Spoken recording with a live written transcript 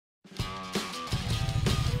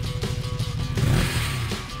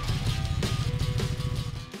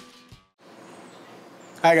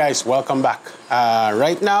Hi guys, welcome back.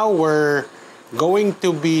 Right now we're going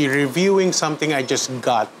to be reviewing something I just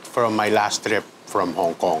got from my last trip from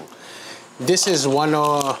Hong Kong. This is one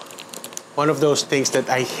of those things that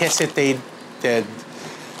I hesitated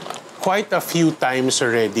quite a few times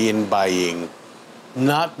already in buying.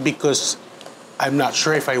 Not because I'm not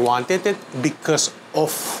sure if I wanted it, because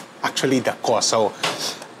of actually the cost. So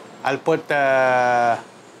I'll put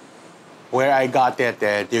where I got it,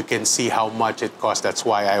 and you can see how much it cost. That's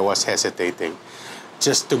why I was hesitating.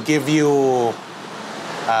 Just to give you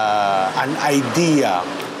an idea,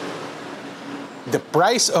 the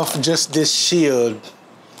price of just this shield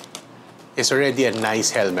is already a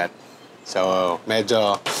nice helmet. So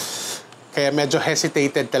kaya medyo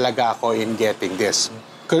hesitated talaga ako in getting this.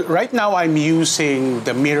 Right now I'm using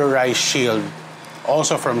the mirrorized shield,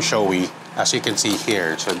 also from Shoei, as you can see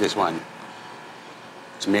here. So this one.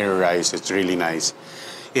 It's mirrorized, it's really nice.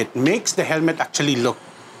 It makes the helmet actually look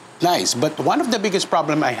nice. But one of the biggest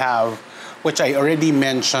problem I have, which I already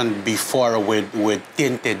mentioned before with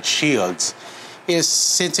tinted shields, is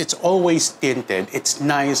since it's always tinted, it's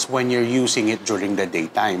nice when you're using it during the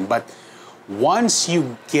daytime. But once it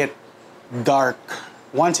gets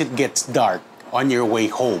dark on your way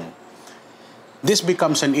home, this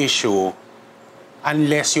becomes an issue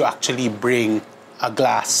unless you actually bring a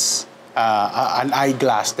glass. An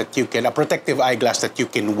eyeglass that you can, a protective eyeglass that you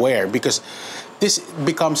can wear, because this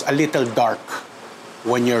becomes a little dark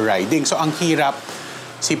when you're riding. So ang hirap,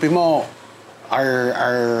 sipin mo,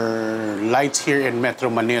 our lights here in Metro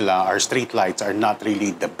Manila, our street lights are not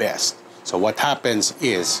really the best. So what happens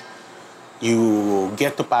is you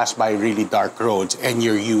get to pass by really dark roads and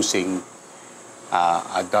you're using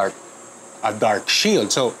a dark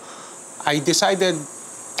shield. So I decided,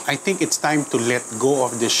 I think it's time to let go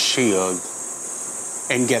of this shield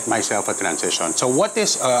and get myself a transition. So what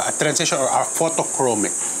is a transition or a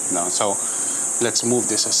photochromic? No? So let's move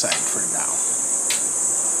this aside for now.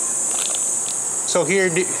 So here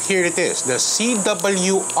it is, the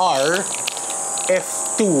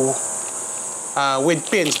CWR-F2 with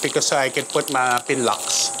pins, because I can put my pin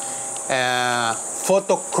locks.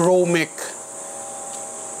 Photochromic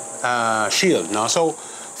shield. No? So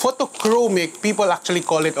photochromic, people actually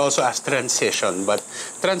call it also as transition, but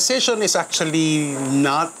transition is actually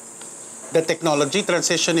not the technology.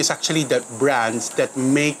 Transition is actually the brands that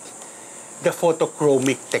make the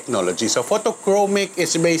photochromic technology. So photochromic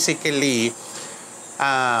is basically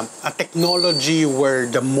a technology where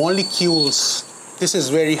the molecules, this is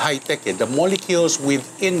very high-tech, the molecules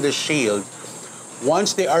within the shield,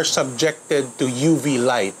 once they are subjected to UV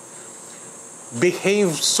light,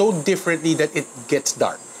 behave so differently that it gets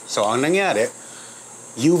dark. So ang nangyari,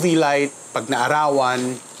 UV light, pag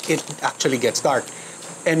naarawan, it actually gets dark.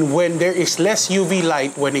 And when there is less UV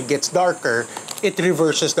light, when it gets darker, it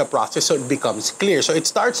reverses the process, so it becomes clear. So it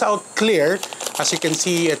starts out clear, as you can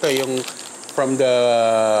see, ito yung from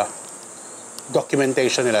the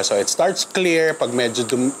documentation nila. So it starts clear, pag medyo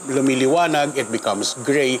lumiliwanag, it becomes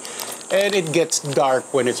gray, and it gets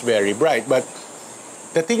dark when it's very bright. But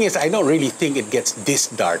the thing is, I don't really think it gets this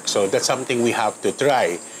dark, so that's something we have to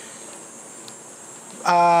try.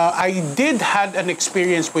 I did had an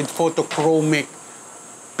experience with photochromic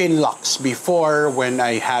pin locks before when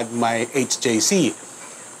I had my HJC.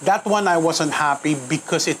 That one I wasn't happy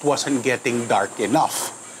because it wasn't getting dark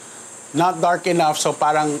enough. Not dark enough, so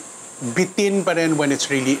parang bitin pa rin when it's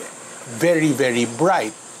really very, very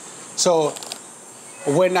bright. So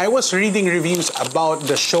when I was reading reviews about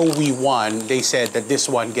the Shoei one, they said that this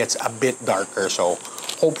one gets a bit darker. So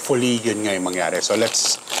hopefully yun nga yung mangyari. So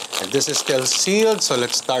this is still sealed, so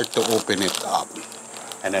let's start to open it up.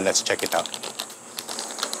 And then let's check it out.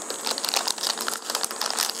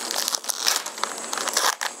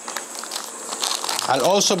 I'll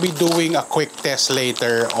also be doing a quick test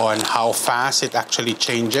later on how fast it actually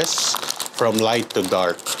changes from light to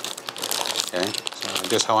dark. Okay, so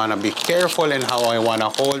just I want to be careful in how I want to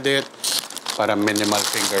hold it para minimal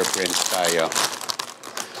fingerprints tayo.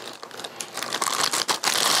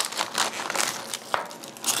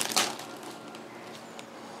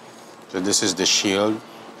 So this is the shield.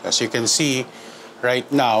 As you can see, right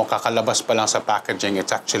now, kakalabas pa lang sa packaging,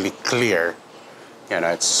 it's actually clear. You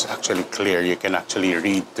know, it's actually clear. You can actually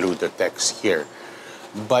read through the text here.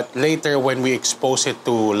 But later, when we expose it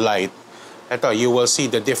to light, you will see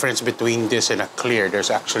the difference between this and a clear.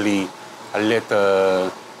 There's actually a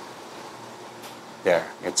little, there,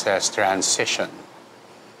 it says transition.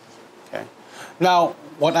 Okay. Now,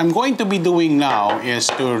 what I'm going to be doing now is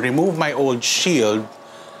to remove my old shield,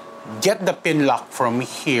 get the pin lock from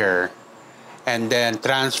here, and then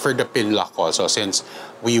transfer the pin lock also, since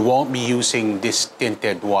we won't be using this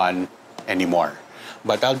tinted one anymore.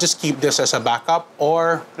 But I'll just keep this as a backup,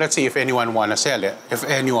 or let's see if anyone want to sell it, if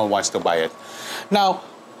anyone wants to buy it. Now,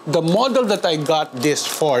 the model that I got this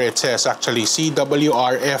for, it says actually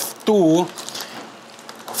CWR-F2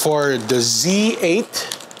 for the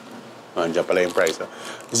Z8. Andiyan pala yung price.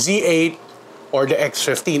 Z8 or the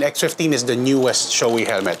X15. X15 is the newest Shoei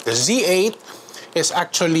helmet. The Z8 is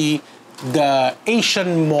actually the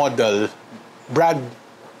Asian model.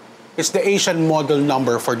 It's the Asian model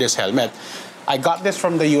number for this helmet. I got this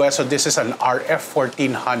from the US, so this is an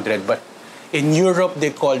RF1400, but in Europe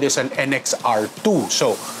they call this an NXR2.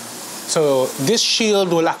 So this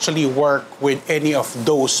shield will actually work with any of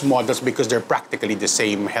those models because they're practically the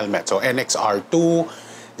same helmet. So NXR2,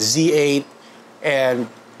 Z8, and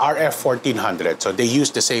RF1400. So they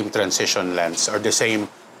use the same transition lens, or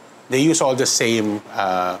they use all the same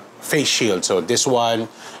face shield. So this one,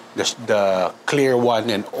 the clear one,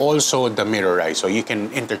 and also the mirror eye. So you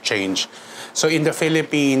can interchange. So in the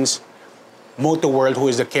Philippines, Motoworld, who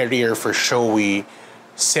is the carrier for Shoei,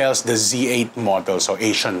 sells the Z8 model, so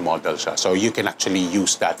Asian model siya. So you can actually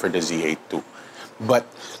use that for the Z8 too. But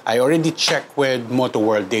I already checked with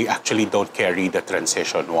Motoworld, they actually don't carry the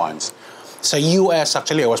transition ones. Sa US,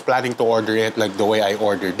 actually, I was planning to order it like the way I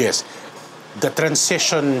ordered this. The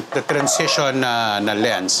transition na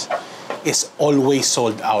lens is always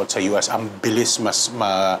sold out sa US. Ang bilis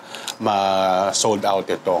sold out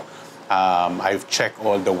ito. I've checked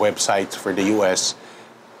all the websites for the US,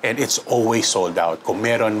 and it's always sold out. Kung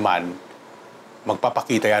meron man,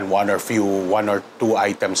 magpapakita yan one or two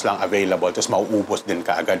items lang available, tapos mauubos din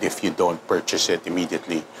kaagad if you don't purchase it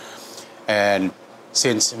immediately. And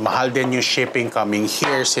since mahal din yung shipping coming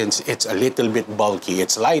here, since it's a little bit bulky,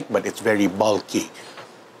 it's light but it's very bulky,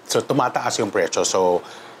 so tumataas yung presyo. So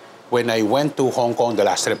when I went to Hong Kong the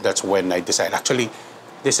last trip, that's when I decided. Actually,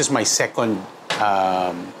 this is my second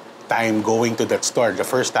time going to that store. The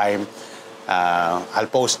first time, I'll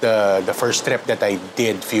post the first trip that I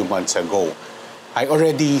did a few months ago. I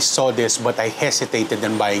already saw this, but I hesitated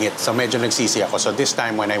in buying it. So medyo nagsisi ako. So this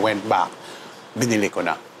time when I went back, binili ko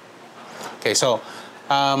na. Okay, so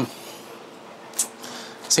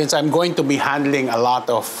since I'm going to be handling a lot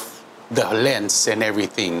of the lens and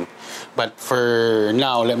everything, but for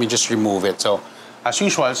now, let me just remove it. So as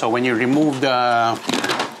usual, so when you remove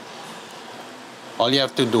all you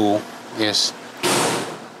have to do is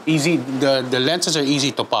the lenses are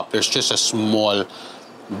easy to pop. There's just a small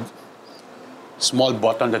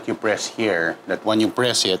button that you press here, that when you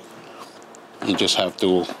press it, you just have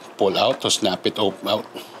to pull out to snap it out.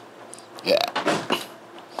 Yeah.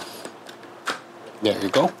 There you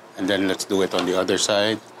go. And then let's do it on the other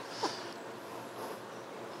side.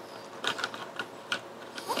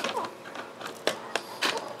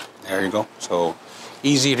 There you go. So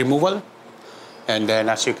easy removal. And then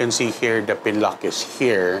as you can see here, the pin lock is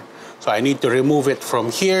here. So I need to remove it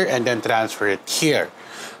from here and then transfer it here.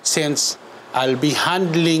 Since I'll be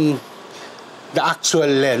handling the actual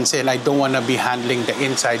lens and I don't want to be handling the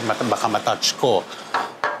inside, baka matouch ko.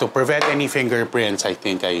 To prevent any fingerprints, I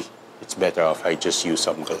think it's better if I just use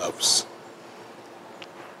some gloves.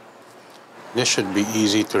 This should be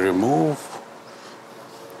easy to remove.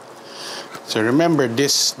 So remember,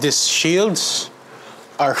 these shields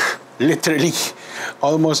are literally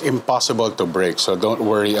almost impossible to break, so don't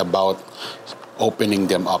worry about opening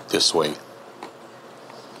them up this way.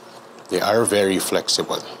 They are very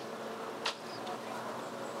flexible.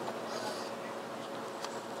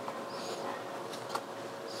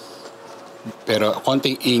 Pero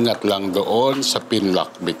konting ingat lang doon sa pin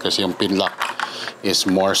lock, because yung pin lock is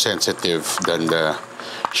more sensitive than the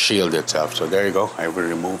shield itself. So there you go, I've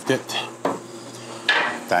removed it.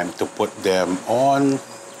 Time to put them on.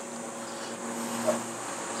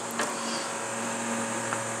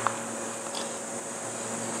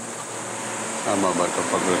 Tama ba ito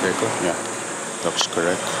paglagay ko? Yeah, looks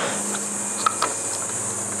correct.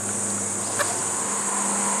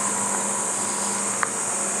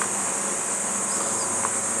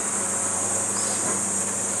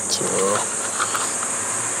 So,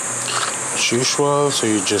 as usual, so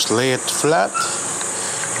you just lay it flat,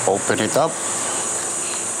 open it up,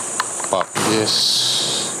 pop this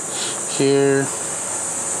here.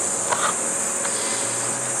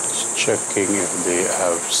 Checking if they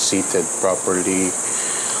have seated properly.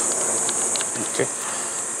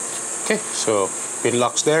 Okay, so pin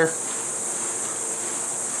locks there.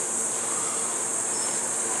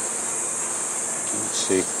 Let's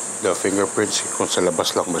see the fingerprints, kung sa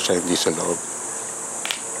labas lang ba siya, hindi sa loob.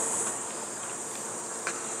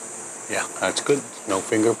 Yeah, that's good. No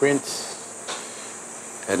fingerprints.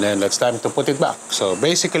 And then it's time to put it back. So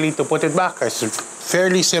basically, to put it back, it's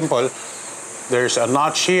fairly simple. There's a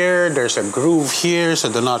notch here, there's a groove here, so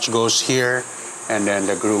the notch goes here, and then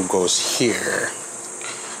the groove goes here.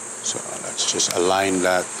 So let's just align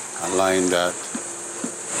that.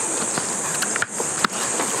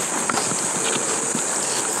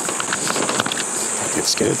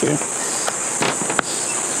 Let's get it here.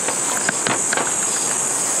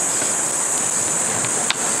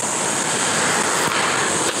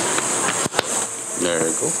 There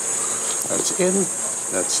you go. That's in.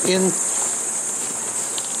 That's in.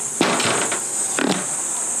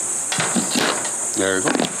 There you go.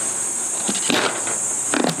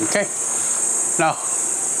 Okay. Now,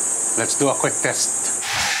 let's do a quick test.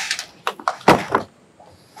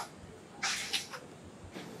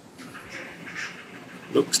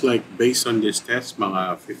 Looks like based on this test,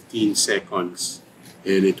 mga 15 seconds,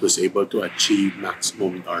 and it was able to achieve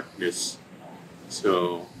maximum darkness.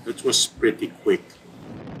 So, it was pretty quick.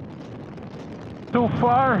 So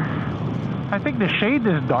far, I think the shade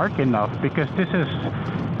is dark enough because this is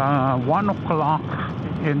 1 o'clock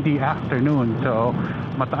in the afternoon. So,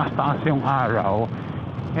 mataas-taas yung araw.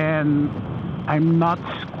 And I'm not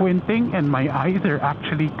squinting and my eyes are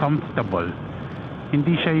actually comfortable.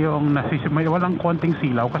 Hindi siya yung walang konting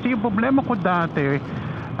silaw. Kasi yung problema ko dati,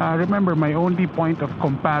 remember my only point of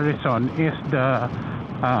comparison is the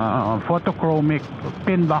photochromic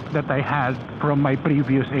pin lock that I had from my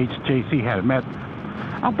previous HJC helmet.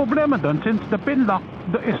 Ang problema doon, since the pin lock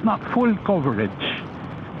is not full coverage,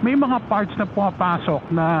 may mga parts na pumapasok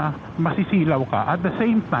na masisilaw ka. At the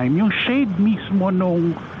same time, yung shade mismo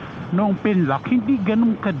nung pin lock hindi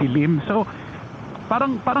ganun kadilim. So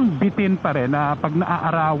parang bitin pa rin na pag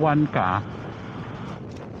naaarawan ka,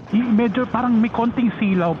 medyo parang may konting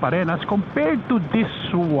silaw pa rin as compared to this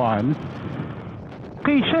one.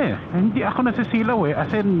 Okay siya, hindi ako nasisilaw as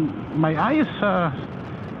in my eyes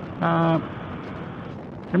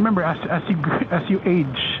remember as you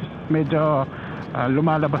age, medyo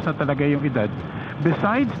lumalabas na talaga yung edad.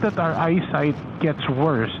 Besides that our eyesight gets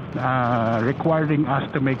worse, requiring us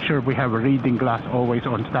to make sure we have a reading glass always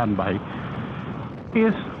on standby,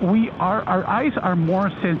 is our eyes are more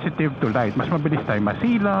sensitive to light. Mas mabilis tayo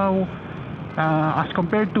masilaw as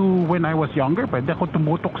compared to when I was younger. Pwede ako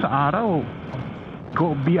tumutok sa araw,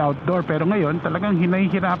 be outdoor, pero ngayon talagang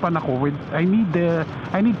hinahihirapan ako with I need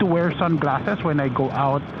to wear sunglasses when I go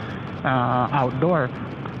outdoor.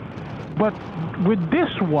 But with this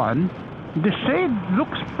one, the shade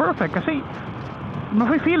looks perfect kasi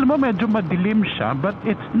mafe-feel mo medyo madilim siya, but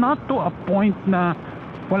it's not to a point na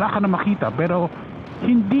wala ka na makita, pero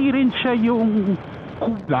hindi rin siya yung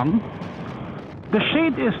kulang. The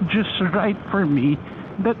shade is just right for me,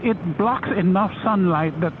 that it blocks enough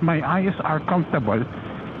sunlight that my eyes are comfortable,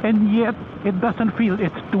 and yet it doesn't feel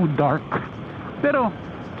it's too dark. Pero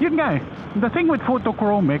yun nga, the thing with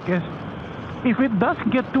photochromic is if it does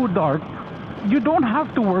get too dark, you don't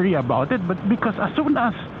have to worry about it, but because as soon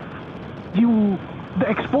as the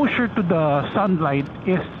exposure to the sunlight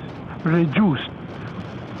is reduced,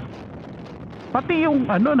 pati yung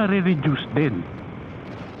nare-reduce din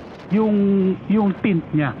yung tint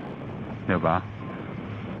niya, diba?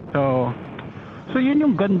 So yun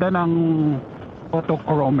yung ganda ng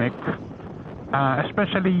photochromic,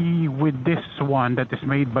 especially with this one that is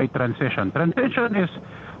made by Transition. Transition is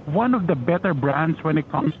one of the better brands when it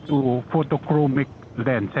comes to photochromic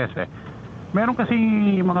lenses. Meron kasi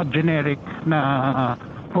mga generic na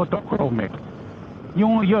photochromic.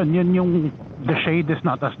 Yung the shade is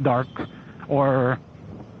not as dark or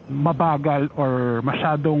mabagal or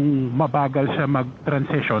masyadong mabagal siya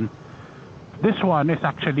mag-transition. This one is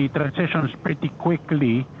actually transitions pretty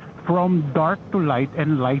quickly from dark to light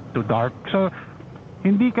and light to dark. So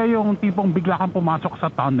hindi kayong tipong bigla kang pumasok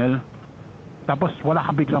sa tunnel tapos wala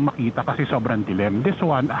ka biglang makita kasi sobrang dilim. This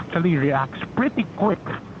one actually reacts pretty quick.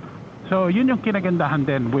 So yun yung kinagandahan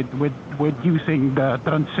din with using the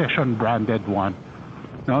Transition branded one.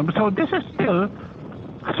 No? So this is still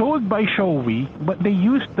sold by Shoei, but they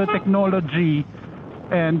use the technology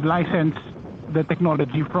and license the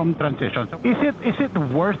technology from Transition. So is it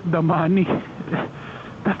worth the money?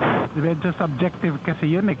 That's medyo subjective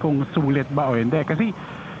kasi yun kung sulit ba o hindi. Kasi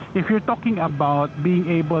if you're talking about being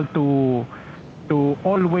able to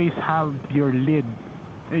always have your lid,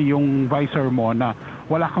 yung visor mo na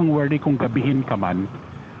wala kang worry kung gabihin ka man,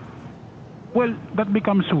 well, that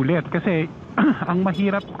becomes sulit. Kasi ang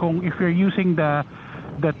mahirap kung if you're using the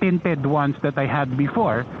tinted ones that I had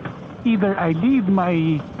before, either I leave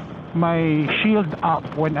my shield up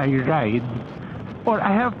when I ride, or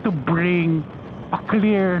I have to bring a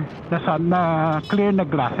clear na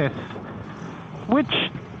glasses. which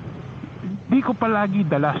di ko palagi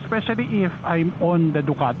dala, especially if I'm on the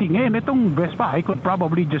Ducati. Ngayon, itong Vespa, I could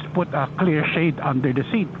probably just put a clear shade under the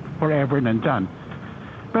seat, forever nandyan.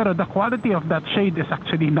 Pero the quality of that shade is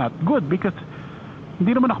actually not good because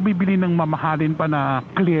hindi naman ako bibili ng mamahalin pa na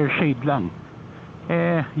clear shade lang.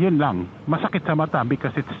 Yun lang, masakit sa mata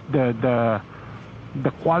because it's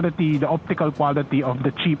the quality, the optical quality of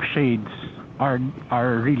the cheap shades are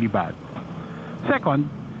really bad. Second,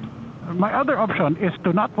 my other option is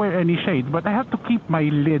to not wear any shade, but I have to keep my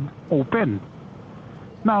lid open.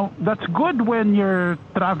 Now, that's good when you're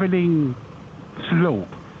traveling slow.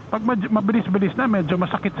 Pag mabilis-bilis na, medyo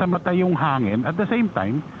masakit sa mata yung hangin. At the same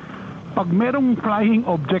time, pag merong flying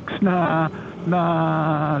objects na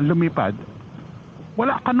lumipad,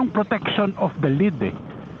 wala ka nung protection of the lid eh.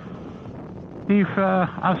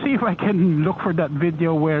 I'll see if I can look for that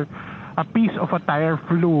video where a piece of a tire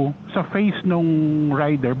flew sa face nung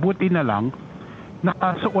rider. Buti na lang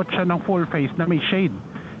nakasuot siya ng full face na may shade.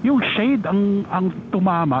 Yung shade ang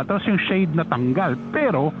tumama, tapos yung shade natanggal,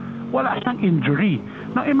 pero wala siyang injury.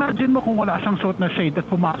 Now imagine mo kung wala siyang suot na shade at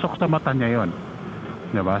pumasok sa mata niya yon,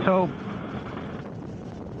 diba? So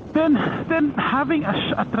then having a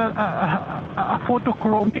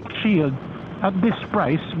photochromic shield at this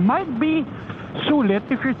price might be sulit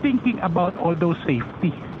if you're thinking about all those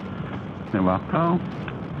safety. Diba?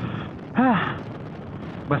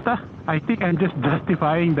 Basta, I think I'm just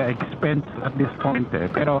justifying the expense at this point eh.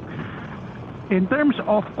 Pero in terms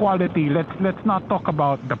of quality, let's not talk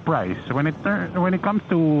about the price. When it comes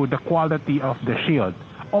to the quality of the shield,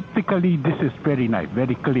 optically this is very nice,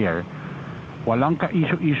 very clear. Walang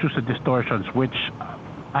ka-issue sa distortions, which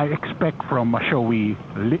I expect from a Shoei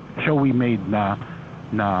made na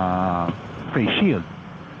face shield.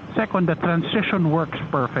 Second, the transition works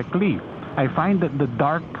perfectly. I find that the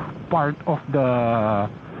dark part of the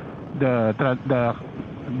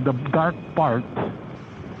dark part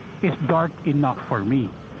is dark enough for me,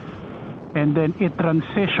 and then it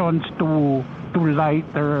transitions to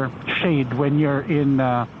lighter shade when you're in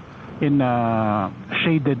a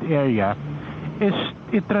shaded area.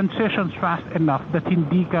 It transitions fast enough that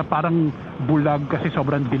hindi ka parang bulag kasi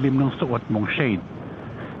sobrang dilim ng suot mong shade.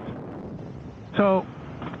 So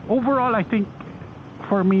overall, I think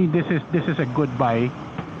for me this is a good buy.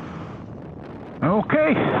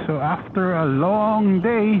 Okay, so after a long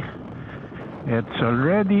day, it's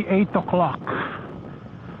already 8 o'clock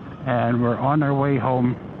and we're on our way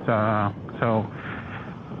home. So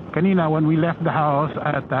kanina when we left the house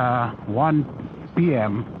at 1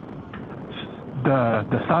 p.m.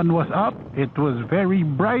 the sun was up, it was very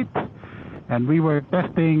bright, and we were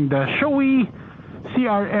testing the Shoei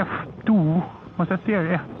CWR-F2. What's that?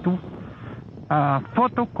 CWR-F2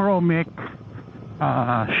 Photochromic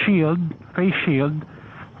shield, face shield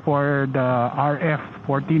for the RF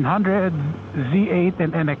 1400, Z8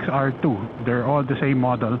 and NXR2. They're all the same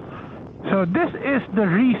model. So this is the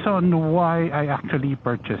reason why I actually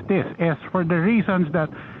purchased this. As for the reasons that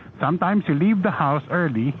sometimes you leave the house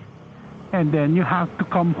early and then you have to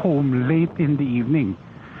come home late in the evening.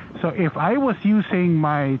 So if I was using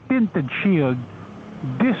my tinted shield,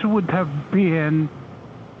 this would have been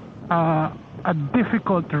a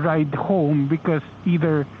difficult ride home, because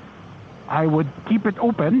either I would keep it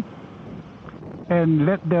open and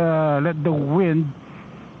let the wind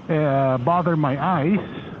bother my eyes,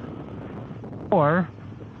 or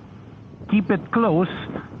keep it closed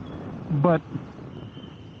but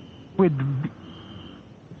with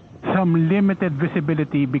some limited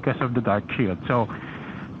visibility because of the dark shield. So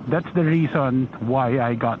that's the reason why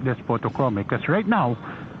I got this photochromic, because right now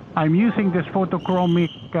I'm using this photochromic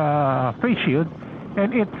face shield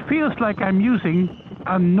and it feels like I'm using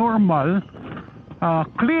a normal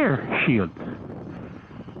clear shield.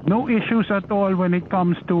 No issues at all when it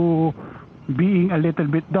comes to being a little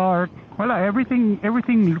bit dark. Wala, everything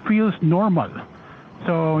feels normal.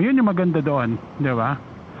 So yun yung maganda doon, di ba?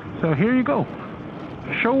 So here you go,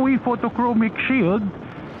 Shoei photochromic shield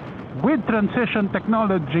with transition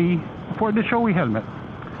technology for the Shoei helmet.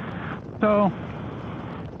 So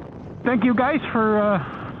thank you guys for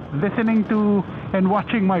listening to and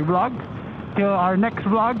watching my vlog. Till our next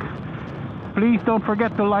vlog, please don't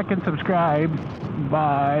forget to like and subscribe.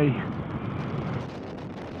 Bye.